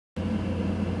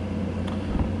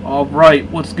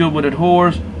Alright, what's good with it,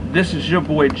 whores? This is your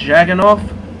boy Jaguars,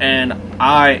 and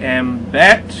I am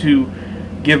back to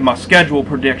give my schedule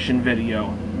prediction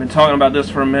video. I've been talking about this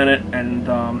for a minute, and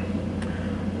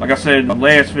like I said in the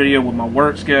last video with my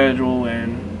work schedule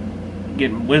and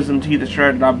getting wisdom teeth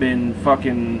extracted, I've been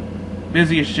fucking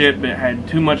busy as shit, but had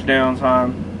too much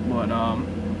downtime. But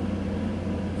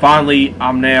finally,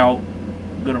 I'm now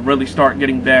gonna really start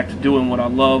getting back to doing what I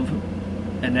love,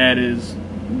 and that is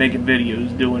making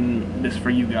videos, doing this for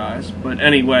you guys. But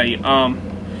anyway,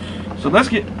 so let's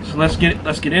get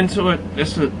into it.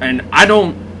 And I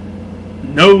don't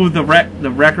know the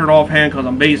record offhand because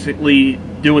I'm basically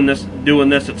doing this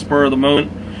at spur of the moment.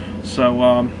 So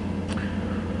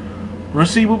we're gonna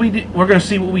see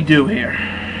what we do here.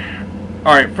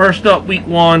 All right, first up, week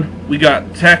 1, we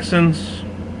got Texans.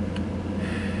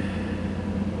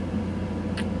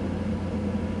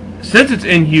 Since it's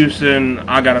in Houston,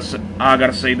 I gotta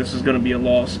say this is gonna be a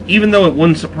loss. Even though it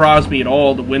wouldn't surprise me at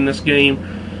all to win this game,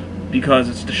 because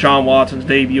it's Deshaun Watson's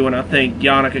debut, and I think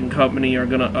Yannick and company are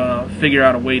gonna figure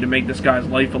out a way to make this guy's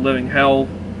life a living hell.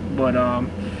 But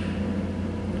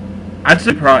I'd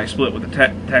say probably split with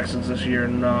the Texans this year,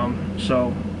 and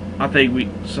so I think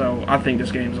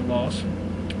this game's a loss.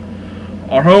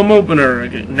 Our home opener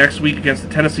next week against the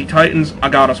Tennessee Titans, I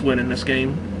got us winning this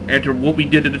game. After what we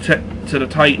did to the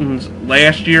Titans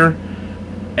last year,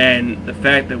 and the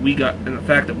fact that we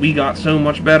got so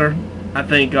much better, I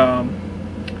think. And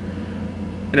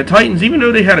the Titans, even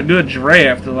though they had a good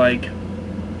draft, like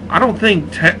I don't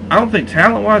think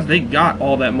talent-wise they got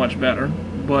all that much better,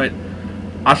 but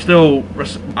I still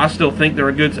think they're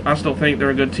a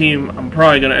good team. I'm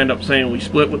probably gonna end up saying we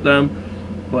split with them,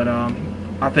 but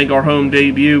I think our home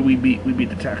debut we beat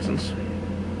the Texans.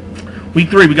 Week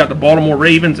 3, we got the Baltimore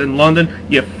Ravens in London.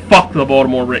 Yeah, fuck the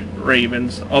Baltimore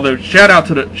Ravens. Although shout out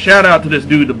to this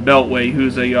dude, the Beltway,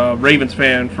 who's a Ravens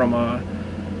fan from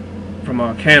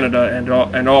Canada,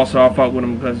 and also I fuck with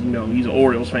him because he's an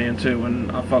Orioles fan too, and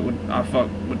I fuck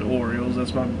with the Orioles.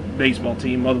 That's my baseball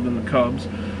team, other than the Cubs.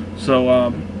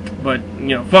 So, but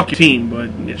fuck your team.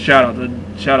 But shout out to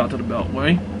the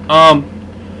Beltway.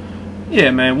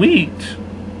 Yeah, man,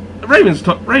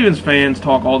 Ravens fans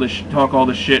talk all this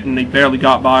shit, and they barely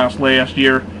got by us last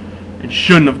year, and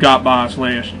shouldn't have got by us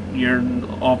last year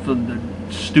off of the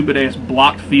stupid ass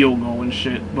blocked field goal and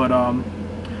shit. But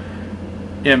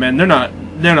yeah, man, they're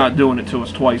not doing it to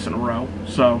us twice in a row.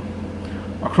 So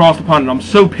across the pond, and I'm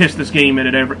so pissed this game ain't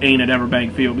at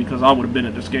Everbank Field, because I would have been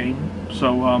at this game.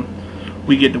 So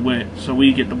we get the win.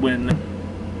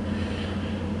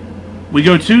 We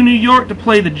go to New York to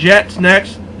play the Jets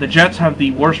next. The Jets have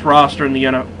the worst roster in the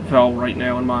NFL right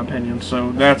now, in my opinion.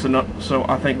 So I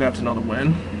think that's another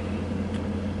win.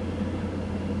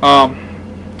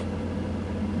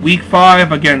 Week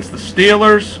 5 against the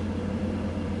Steelers.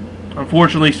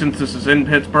 Unfortunately, since this is in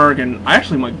Pittsburgh, and I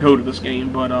actually might go to this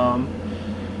game, but I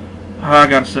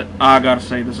gotta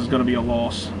say this is gonna be a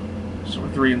loss. So we're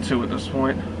 3-2 at this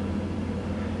point.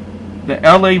 The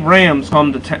LA Rams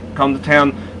come to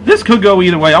town. This could go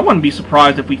either way. I wouldn't be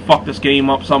surprised if we fuck this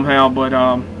game up somehow, but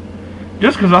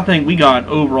just because I think we got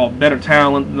overall better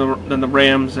talent than the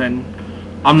Rams, and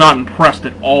I'm not impressed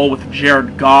at all with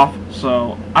Jared Goff,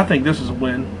 so I think this is a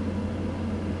win.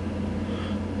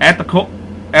 At the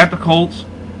Colts,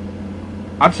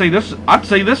 I'd say this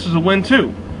is a win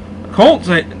too.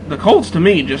 The Colts to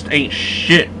me just ain't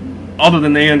shit other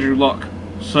than the Andrew Luck,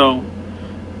 so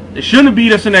they shouldn't have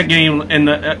beat us in that game, in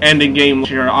the ending game last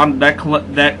year. That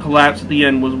collapse at the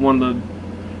end was one of the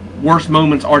worst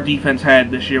moments our defense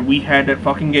had this year. We had that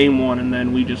fucking game won, and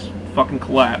then we just fucking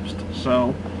collapsed.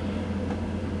 So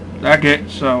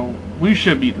we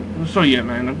should beat them. So yeah,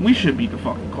 man, we should beat the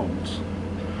fucking Colts.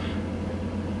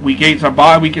 Week 8's our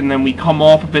bye week, and then we come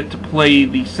off of it to play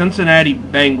the Cincinnati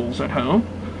Bengals at home.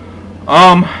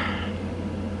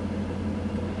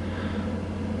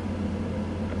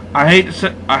 I hate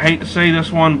to say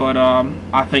this one, but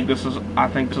I think this is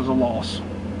a loss,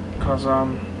 because I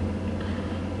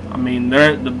mean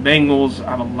the Bengals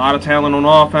have a lot of talent on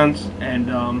offense, and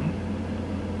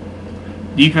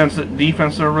defense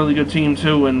they're a really good team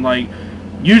too, and like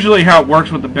usually how it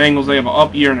works with the Bengals, they have an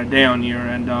up year and a down year,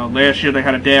 and last year they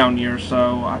had a down year,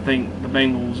 so I think the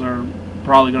Bengals are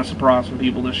probably going to surprise some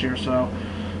people this year, so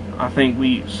I think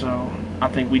we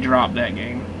drop that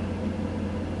game.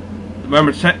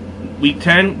 Remember, week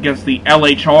 10 against the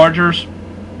LA Chargers,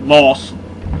 loss.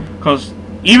 Because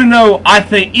even though I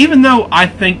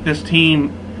think this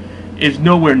team is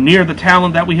nowhere near the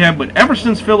talent that we have, but ever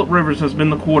since Phillip Rivers has been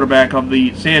the quarterback of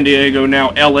the San Diego,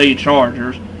 now LA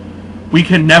Chargers, we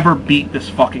can never beat this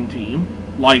fucking team.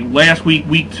 Like last week,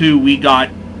 week 2, we got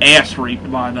ass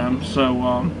raped by them.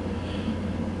 So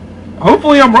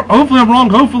hopefully I'm wrong.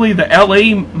 Hopefully the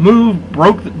LA move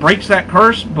breaks that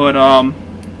curse. But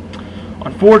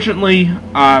unfortunately,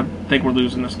 I think we're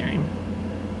losing this game.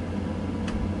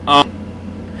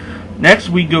 Next,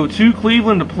 we go to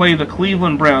Cleveland to play the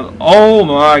Cleveland Browns. Oh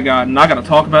my God! And I gotta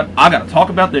talk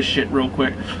about this shit real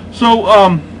quick. So,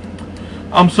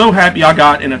 I'm so happy I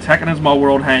got in a Tech and Is My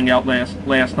World hangout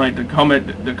last night to come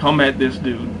at this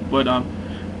dude. But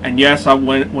and yes, I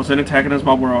was in a Tech and Is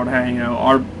My World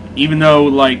hangout. Even though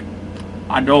like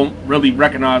I don't really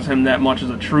recognize him that much as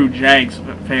a true Jags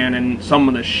fan, and some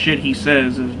of the shit he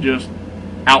says is just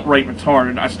outright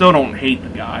retarded. I still don't hate the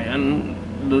guy, and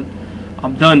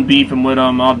I'm done beefing with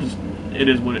him. It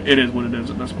is what it is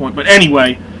at this point. But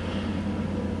anyway,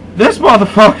 this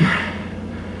motherfucker,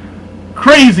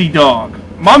 Crazy Dog,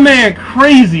 my man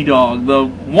Crazy Dog, the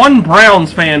one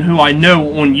Browns fan who I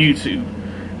know on YouTube,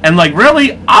 and like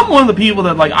really, I'm one of the people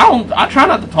that like I try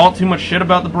not to talk too much shit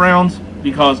about the Browns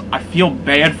because I feel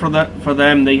bad for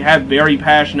them. They have very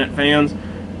passionate fans,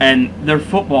 and their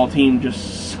football team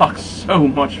just sucks so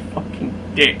much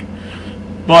fucking dick.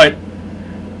 But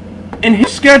in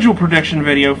his schedule prediction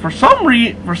video, for some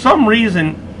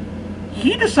reason,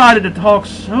 he decided to talk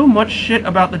so much shit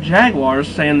about the Jaguars,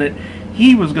 saying that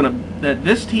that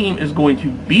this team is going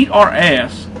to beat our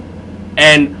ass,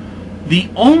 and the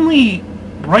only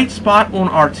bright spot on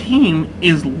our team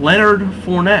is Leonard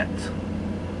Fournette.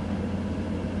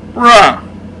 Bruh,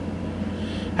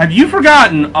 have you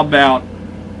forgotten about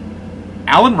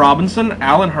Allen Robinson,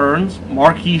 Allen Hurns,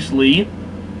 Marquise Lee,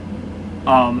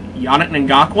 Yannick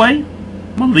Ngakoue,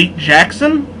 Malik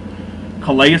Jackson,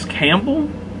 Calais Campbell,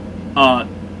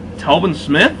 Telvin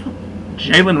Smith,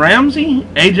 Jalen Ramsey,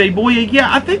 AJ Boye?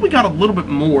 Yeah, I think we got a little bit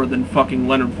more than fucking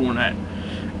Leonard Fournette.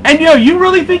 And yo, you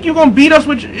really think you're gonna beat us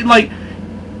with, like,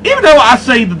 even though I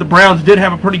say that the Browns did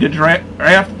have a pretty good draft,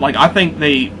 like I think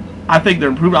they're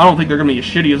improved. I don't think they're gonna be as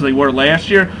shitty as they were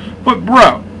last year. But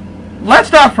bro,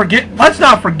 let's not forget,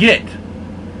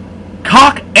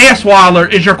 Cock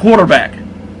Assweiler is your quarterback.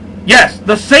 Yes,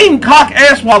 the same Cock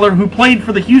Assweiler who played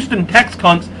for the Houston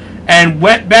Texans and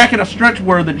went back in a stretch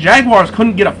where the Jaguars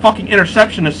couldn't get a fucking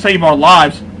interception to save our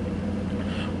lives.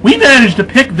 We managed to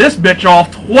pick this bitch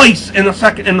off twice in the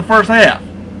first half.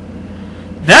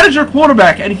 That is your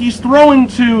quarterback, and he's throwing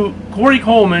to Corey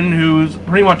Coleman, who's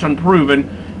pretty much unproven,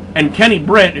 and Kenny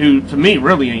Britt, who to me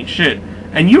really ain't shit.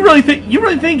 And you really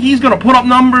think he's gonna put up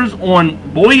numbers on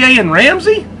Boye and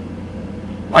Ramsey?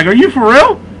 Like, are you for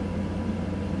real?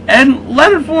 And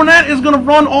Leonard Fournette is gonna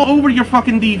run all over your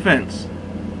fucking defense.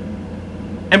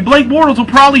 And Blake Bortles will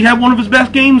probably have one of his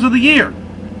best games of the year.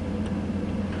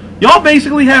 Y'all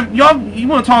basically have, you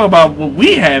want to talk about what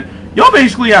we have, y'all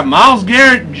basically have Myles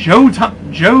Garrett, Joe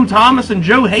Thomas, and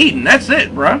Joe Hayden. That's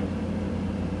it, bruh.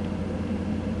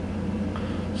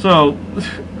 So,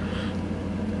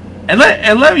 and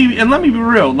let me be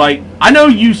real. Like, I know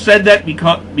you said that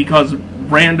because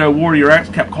Rando Warrior X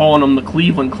kept calling them the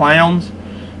Cleveland Clowns,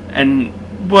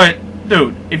 but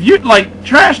dude, if you like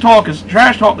trash talk is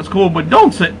cool, but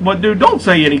don't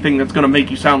say anything that's gonna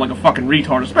make you sound like a fucking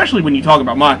retard, especially when you talk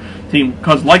about my team,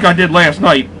 because like I did last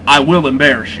night, I will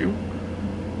embarrass you.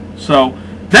 So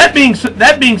that being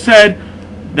said,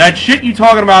 that shit you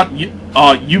talking about,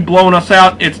 you blowing us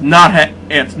out, it's not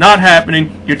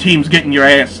happening. Your team's getting their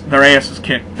asses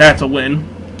kicked. That's a win.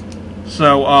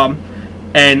 So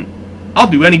and I'll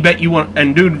do any bet you want,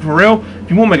 and dude, for real, if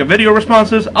you want to make a video response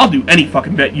to this, I'll do any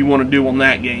fucking bet you want to do on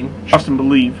that game. Trust and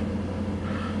believe.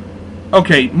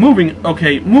 Okay, moving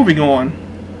on.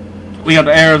 We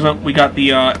got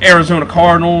the Arizona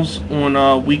Cardinals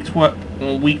on week 12.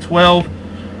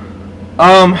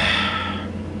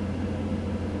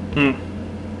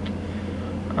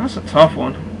 That's a tough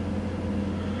one.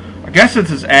 I guess since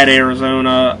it's at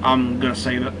Arizona, I'm gonna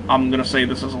say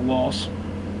this is a loss.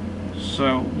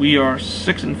 So we are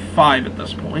 6-5 at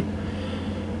this point.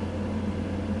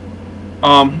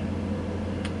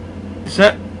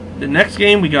 The next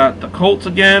game we got the Colts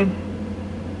again,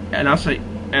 and I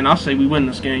say we win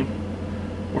this game.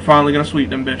 We're finally gonna sweep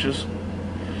them bitches.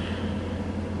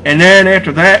 And then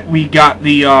after that we got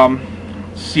the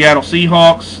Seattle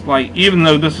Seahawks. Like, even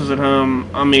though this is at home,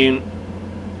 I mean,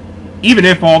 even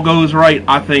if all goes right,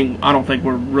 I don't think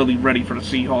we're really ready for the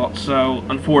Seahawks. So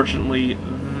unfortunately,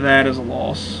 that is a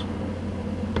loss.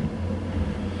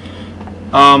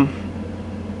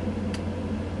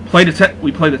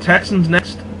 We play the Texans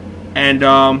next, and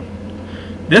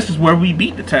this is where we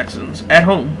beat the Texans at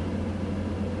home.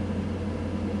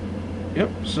 Yep.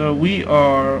 So we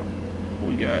got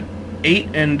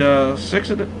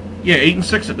 8-6 at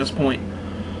 8-6 at this point.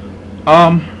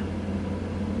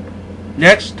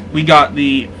 Next we got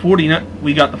the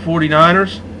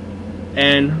 49ers,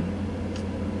 and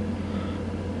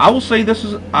I will say this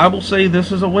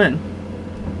is a win,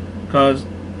 because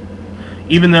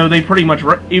even though they pretty much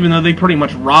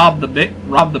robbed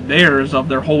the Bears of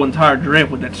their whole entire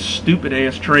draft with that stupid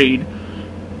ass trade,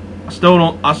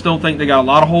 I still think they got a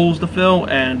lot of holes to fill,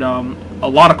 and a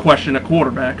lot of question at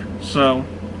quarterback. So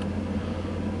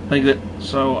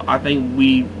I think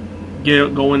we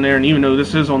go in there, and even though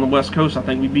this is on the West Coast, I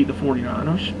think we beat the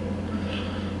 49ers.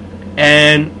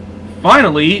 And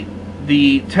finally,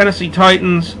 the Tennessee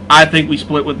Titans, I think we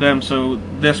split with them. So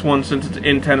this one, since it's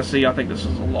in Tennessee, I think this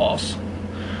is a loss.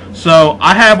 So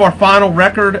I have our final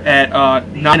record at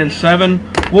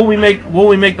 9-7. Will we make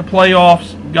the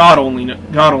playoffs? God only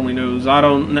knows. I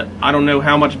don't know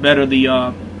how much better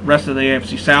the rest of the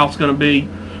AFC South's going to be,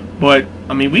 but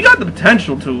I mean, we got the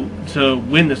potential to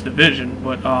win this division.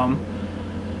 But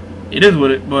it is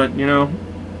what it. But you know,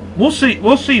 we'll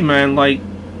see, man. Like,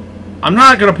 I'm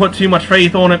not gonna put too much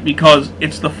faith on it because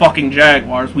it's the fucking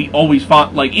Jaguars. We always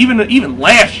fought, like, even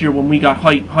last year when we got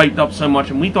hyped up so much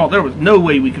and we thought there was no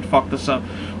way we could fuck this up.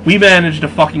 We managed to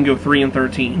fucking go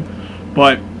 3-13.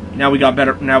 But now we got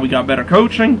better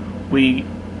coaching. We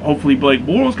hopefully Blake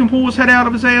Bortles can pull his head out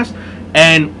of his ass,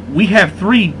 and we have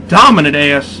 3 dominant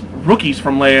ass rookies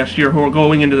from last year who are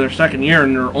going into their second year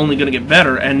and they're only going to get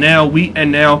better. And now we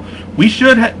have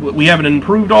an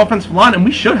improved offensive line, and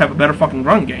we should have a better fucking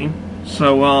run game.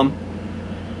 So I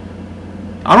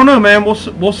don't know, man.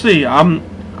 We'll see.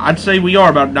 I'd say we are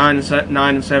about 9-7,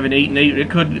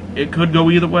 8-8. It could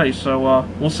go either way. So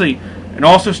we'll see. And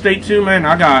also stay tuned, man.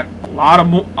 I got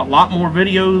a lot more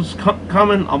videos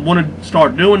coming. I want to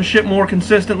start doing shit more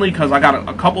consistently because I got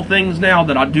a couple things now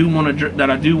that I do want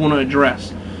to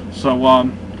address. So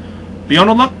be on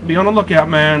the lookout,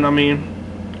 man. I mean,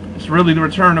 it's really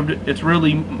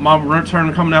my return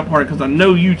to coming out party, because I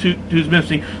know you two's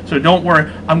missing. So don't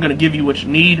worry, I'm gonna give you what you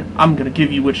need. I'm gonna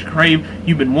give you what you crave.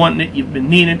 You've been wanting it. You've been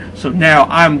needing it. So now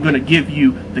I'm gonna give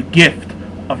you the gift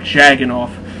of jagging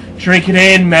off. Drink it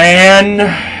in, man.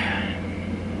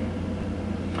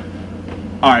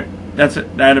 All right, that's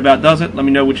it. That about does it. Let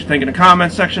me know what you think in the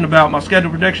comments section about my schedule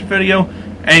prediction video.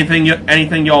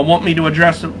 Anything y'all want me to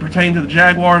address that pertain to the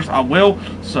Jaguars, I will.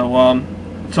 So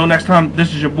until next time,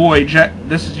 this is your boy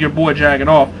jagging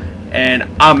off, and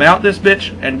I'm out this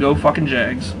bitch, and go fucking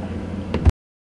Jags.